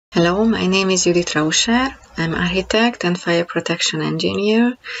Hello, my name is Judit Rauscher. I'm architect and fire protection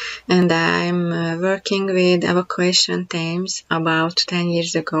engineer, and I'm working with evacuation teams about 10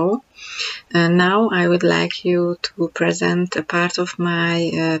 years ago. Now I would like you to present a part of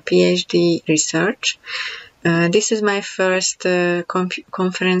my PhD research. This is my first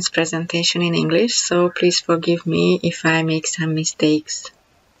conference presentation in English, so please forgive me if I make some mistakes.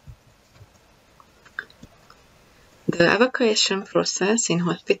 The evacuation process in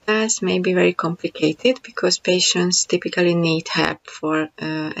hospitals may be very complicated because patients typically need help for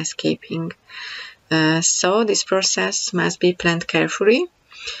escaping. So this process must be planned carefully.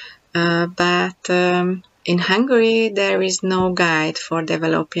 But in Hungary, there is no guide for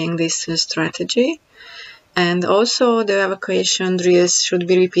developing this strategy. And also the evacuation drills should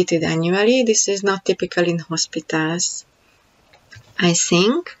be repeated annually. This is not typical in hospitals. I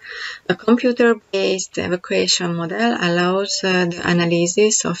think a computer-based evacuation model allows the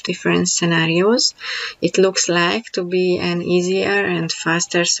analysis of different scenarios. It looks like to be an easier and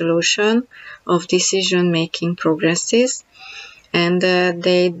faster solution of decision-making progresses, and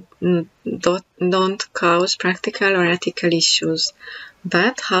they don't cause practical or ethical issues.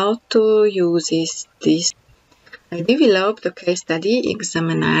 But how to use this? I developed a case study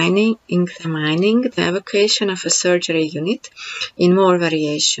examining the evacuation of a surgery unit in more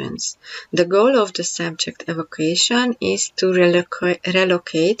variations. The goal of the subject evacuation is to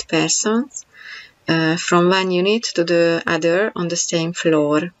relocate persons from one unit to the other on the same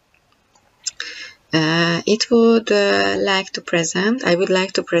floor. I would like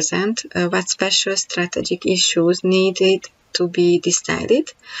to present what special strategic issues needed to be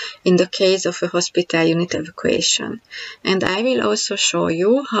decided in the case of a hospital unit evacuation. And I will also show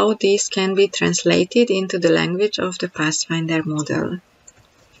you how this can be translated into the language of the Pathfinder model.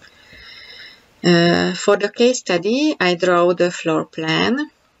 For the case study, I draw the floor plan.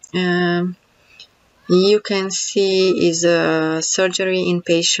 You can see is a surgery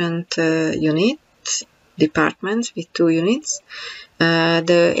inpatient unit department with 2 units.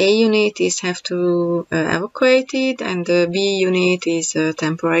 The A unit have to evacuate it, and the B unit is a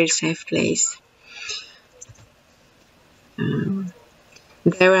temporary safe place.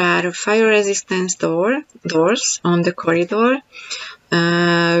 There are fire resistance doors on the corridor,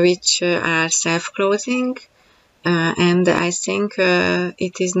 which are self-closing, and I think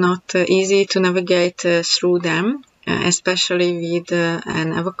it is not easy to navigate through them, especially with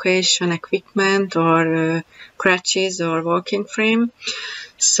an evacuation equipment or crutches or walking frame.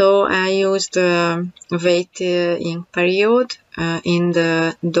 So I used waiting period in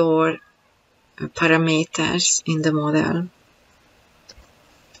the door parameters in the model.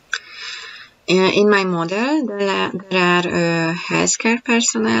 In my model, there are healthcare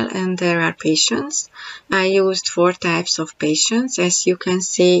personnel and there are patients. I used 4 types of patients, as you can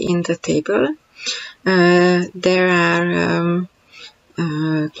see in the table. There are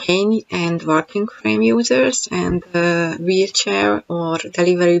cane and walking frame users and wheelchair or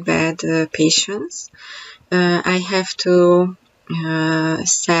delivery bed patients. I have to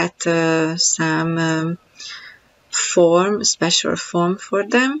set some special form for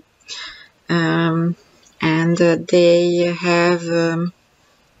them, and they have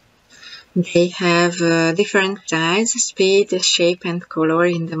different size, speed, shape, and color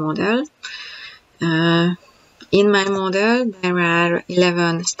in the model. In my model, there are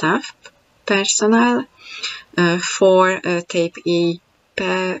 11 staff personnel, 4 type E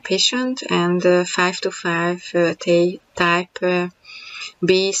patient, and 5 to 5 type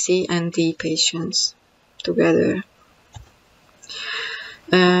B, C, and D patients together.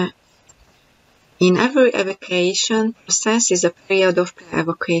 In every evacuation process is a period of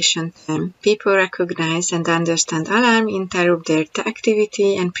pre-evacuation time. People recognize and understand alarm, interrupt their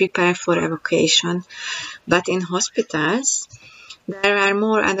activity, and prepare for evacuation. But in hospitals, there are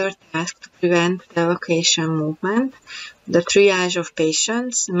more other tasks to prevent the evacuation movement. The triage of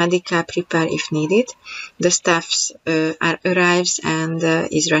patients, medical prepare if needed, the staff arrives and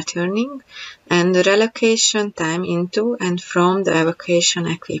is returning, and the relocation time into and from the evacuation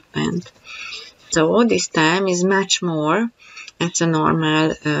equipment. So this time is much more at a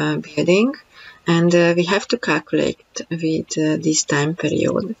normal building, and we have to calculate with this time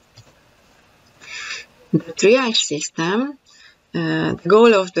period. The triage system, the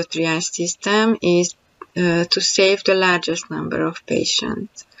goal of the triage system is to save the largest number of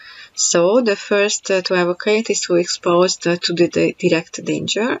patients. So the first to evacuate is who exposed to the direct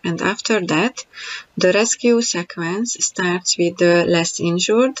danger, and after that the rescue sequence starts with the less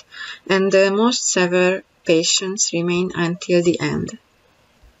injured, and the most severe patients remain until the end.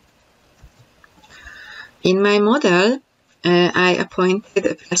 In my model, I appointed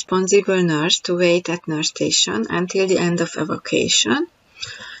a responsible nurse to wait at nurse station until the end of evacuation.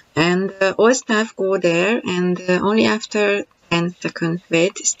 And all staff go there, and only after 10 seconds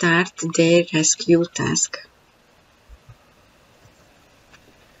wait start their rescue task.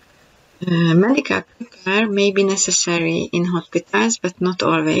 Medical care may be necessary in hospitals, but not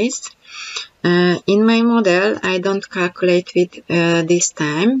always. In my model, I don't calculate with this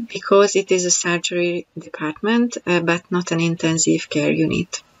time because it is a surgery department, but not an intensive care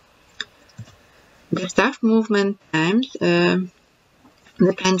unit. The staff movement times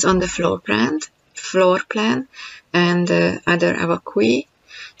depends on the floor plan and other evacuee.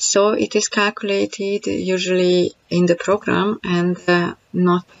 So it is calculated usually in the program and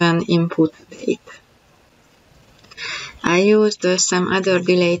not an input date. I used some other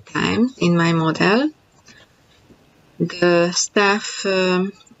delay times in my model. The staff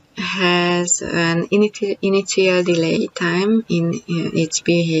has an initial delay time in its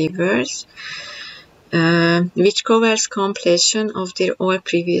behaviors, which covers completion of their all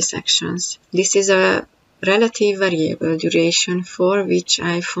previous actions. This is a relative variable duration for which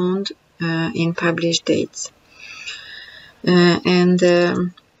I found in published dates. I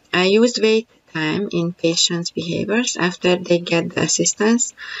used wait time in patients' behaviors after they get the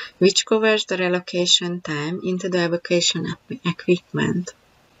assistance, which covers the relocation time into the evacuation equipment.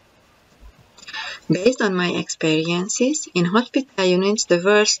 Based on my experiences, in hospital units, the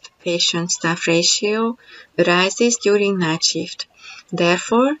worst patient-staff ratio arises during night shift.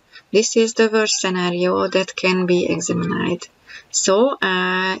 Therefore, this is the worst scenario that can be examined. So,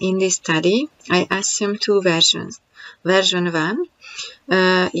 in this study, I assume two versions. Version 1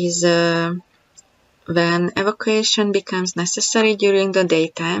 is when evacuation becomes necessary during the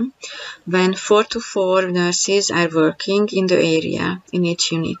daytime, when 4 to 4 nurses are working in the area in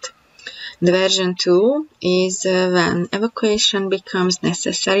each unit. The version 2 is when evacuation becomes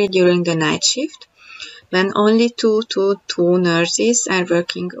necessary during the night shift, when only 2 to 2 nurses are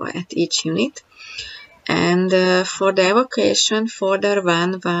working at each unit. And for the evacuation, further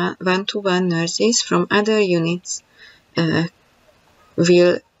 1-to-1 nurses from other units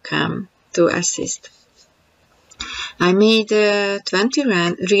will come to assist. I made 20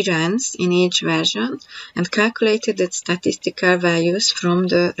 reruns in each version and calculated the statistical values from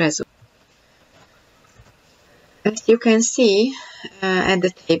the result. As you can see at the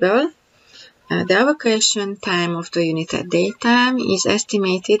table, the evacuation time of the unit at daytime is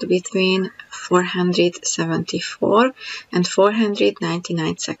estimated between 474 and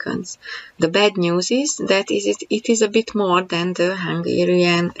 499 seconds. The bad news is that it is a bit more than the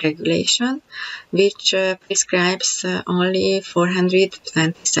Hungarian regulation, which prescribes only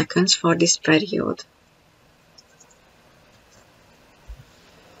 420 seconds for this period.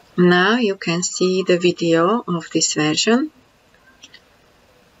 Now you can see the video of this version.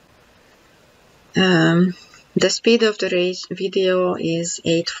 The speed of the video is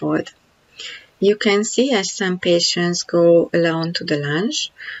 8-fold. You can see as some patients go alone to the lounge,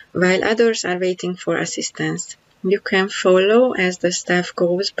 while others are waiting for assistance. You can follow as the staff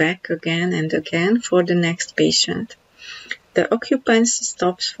goes back again and again for the next patient. The occupant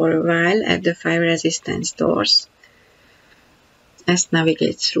stops for a while at the fire resistance doors and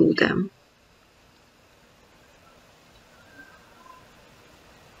navigates through them.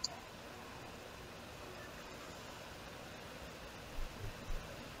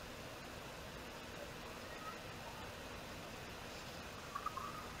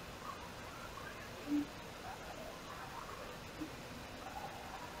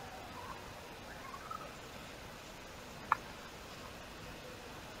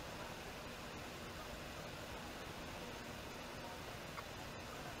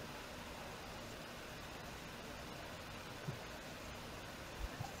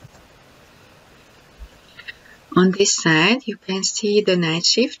 On this side, you can see the night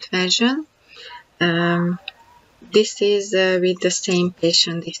shift version. This is with the same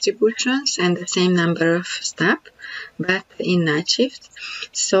patient distributions and the same number of staff, but in night shift.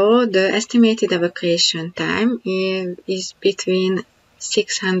 So the estimated evacuation time is between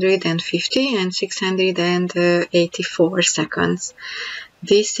 650 and 684 seconds.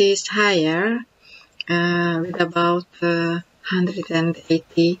 This is higher with about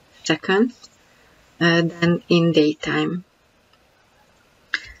 180 seconds. Than in daytime.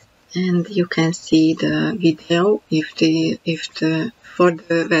 And you can see the video for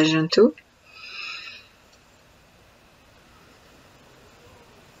the version 2.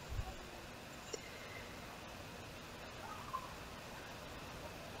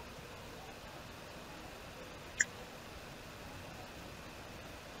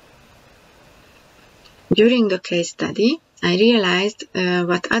 During the case study, I realized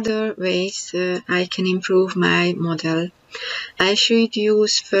what other ways I can improve my model. I should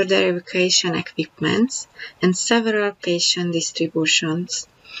use further evacuation equipments and several patient distributions.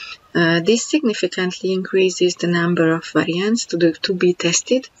 This significantly increases the number of variants to be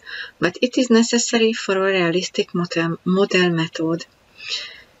tested, but it is necessary for a realistic model method.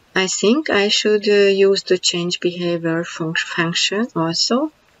 I think I should use the change behavior function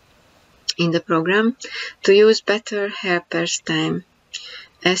also in the program to use better helpers time.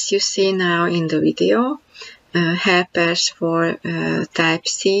 As you see now in the video, helpers for type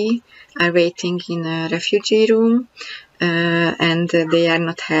C are waiting in a refugee room and they are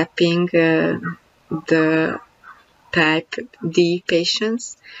not helping the type D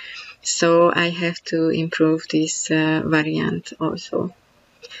patients. So I have to improve this variant also.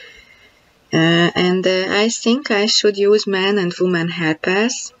 And I think I should use men and women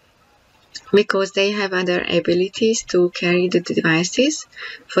helpers because they have other abilities to carry the devices.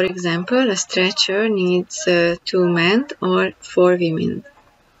 For example, a stretcher needs 2 men or 4 women.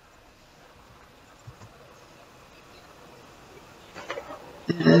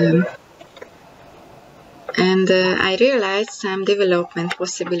 And I realized some development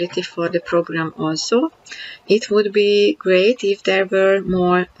possibility for the program also. It would be great if there were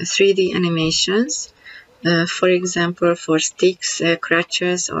more 3D animations, for example, for sticks,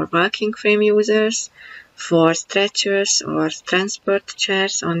 crutches or walking frame users, for stretchers or transport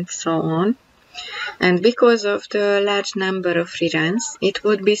chairs and so on. And because of the large number of reruns, it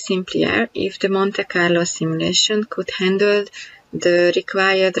would be simpler if the Monte Carlo simulation could handle the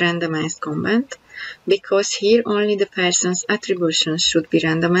required randomized combat, because here only the person's attributions should be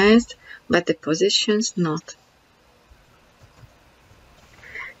randomized, but the positions not.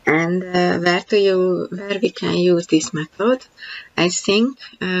 And where we can use this method, I think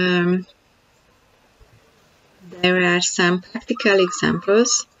there are some practical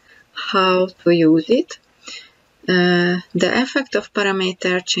examples how to use it. The effect of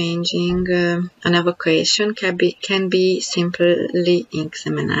parameter changing an evacuation can be simply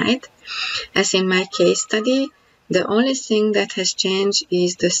examined. As in my case study, the only thing that has changed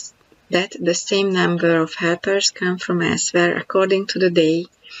is that the same number of helpers come from elsewhere according to the day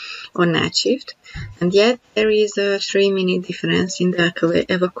or night shift, and yet there is a 3-minute difference in the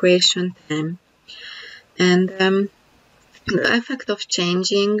evacuation time. And the effect of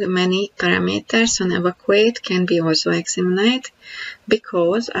changing many parameters on evacuate can be also examined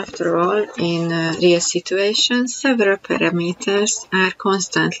because, after all, in real situations, several parameters are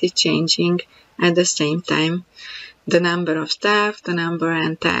constantly changing at the same time. The number of staff, the number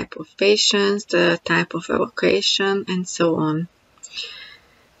and type of patients, the type of evacuation, and so on.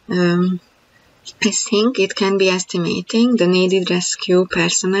 I think it can be estimating the needed rescue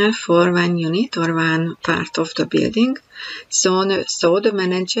personnel for one unit or one part of the building. So the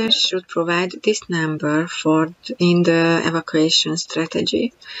manager should provide this number in the evacuation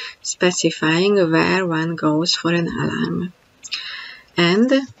strategy, specifying where one goes for an alarm. And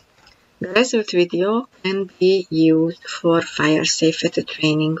the result video can be used for fire safety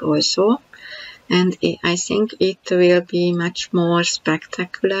training also. And I think it will be much more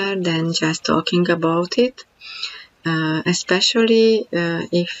spectacular than just talking about it, especially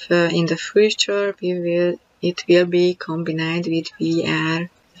if in the future it will be combined with VR.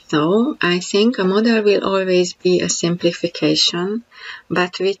 So I think a model will always be a simplification,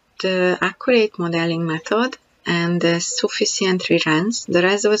 but with the accurate modeling method and sufficient reruns, the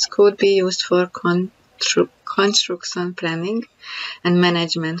results could be used for construction planning and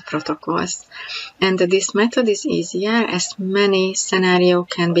management protocols. And this method is easier as many scenarios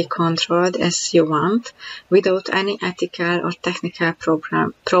can be controlled as you want without any ethical or technical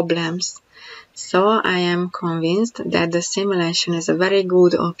problems. So I am convinced that the simulation is a very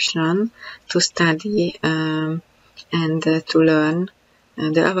good option to study and to learn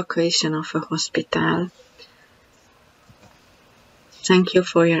the evacuation of a hospital. Thank you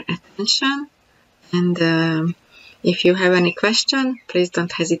for your attention. And if you have any question, please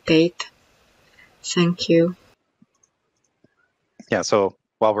don't hesitate. Thank you. Yeah, so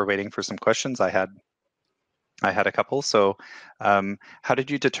while we're waiting for some questions, I had a couple. So how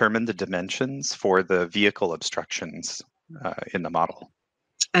did you determine the dimensions for the vehicle obstructions in the model?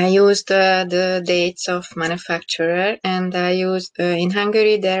 I used the dates of manufacturer, and I used in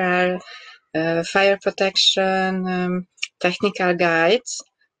Hungary there are fire protection technical guides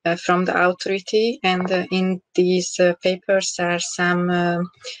from the authority, and in these papers are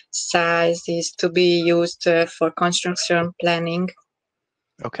some sizes to be used for construction planning.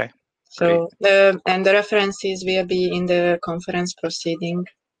 Okay. So and the references will be in the conference proceeding.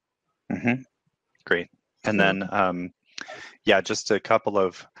 Mm-hmm. Great. And then Yeah, just a couple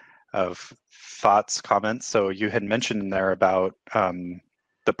of thoughts, comments. So you had mentioned in there about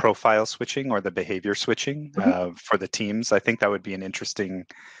the profile switching or the behavior switching for the teams. I think that would be an interesting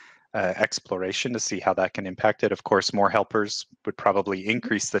exploration to see how that can impact it. Of course, more helpers would probably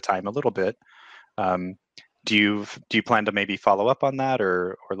increase the time a little bit. Do you plan to maybe follow up on that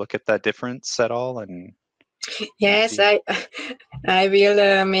or look at that difference at all? And yes, I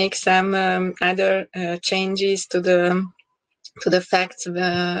will make some other changes to the facts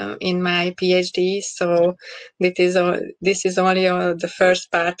in my PhD. So this is only the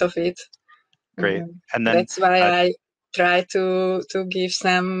first part of it. Great. And then that's why I try to give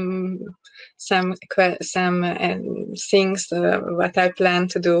some things what I plan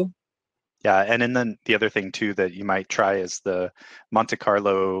to do. Yeah, and then the other thing too that you might try is the Monte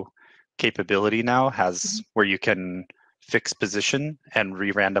Carlo capability now has where you can fix position and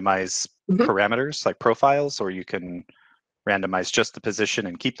re-randomize parameters like profiles, or you can randomize just the position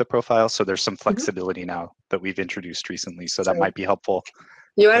and keep the profile. So there's some flexibility now that we've introduced recently. So that might be helpful.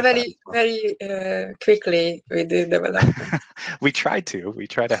 You are very quickly with the development. We try to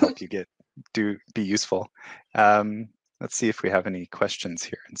help you be useful. Let's see if we have any questions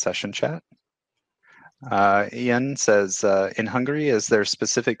here in session chat. Ian says, in Hungary, is there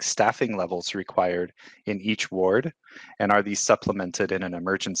specific staffing levels required in each ward? And are these supplemented in an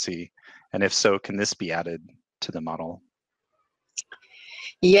emergency? And if so, can this be added to the model?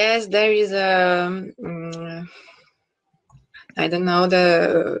 Yes, there is I don't know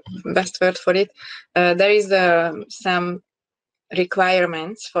the best word for it. There is some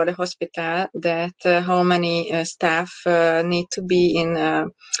requirements for the hospital that how many staff need to be in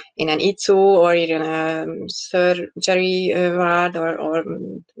an ITU or in a surgery ward or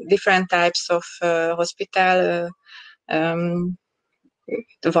different types of hospital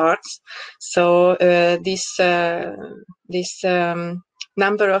wards. So this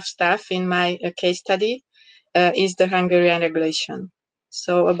number of staff in my case study is the Hungarian regulation.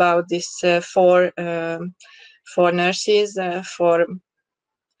 So about this four nurses for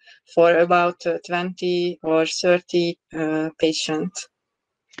about 20 or 30 patients.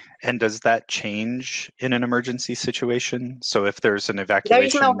 And does that change in an emergency situation? So if there's an evacuation, there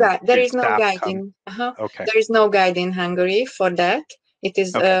is no guide. There is no guide in. Okay. There is no guide in Hungary for that. It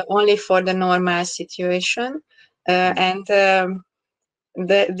is only for the normal situation, and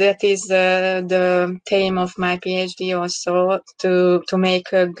that is the theme of my PhD also, to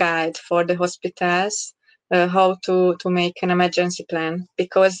make a guide for the hospitals how to make an emergency plan,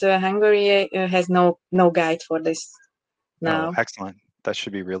 because Hungary has no guide for this now. Oh, excellent. That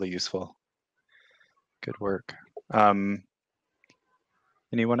should be really useful. Good work.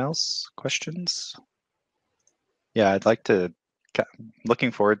 Anyone else? Questions? Yeah, I'd like to.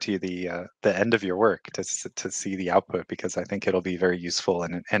 Looking forward to the end of your work to see the output, because I think it'll be very useful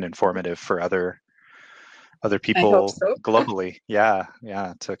and informative for other people I hope so. globally. Yeah,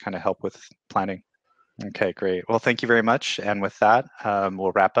 to kind of help with planning. Okay, great. Well, thank you very much. And with that,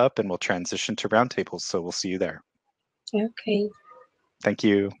 we'll wrap up and we'll transition to roundtables. So we'll see you there. Okay. Thank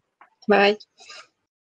you. Bye.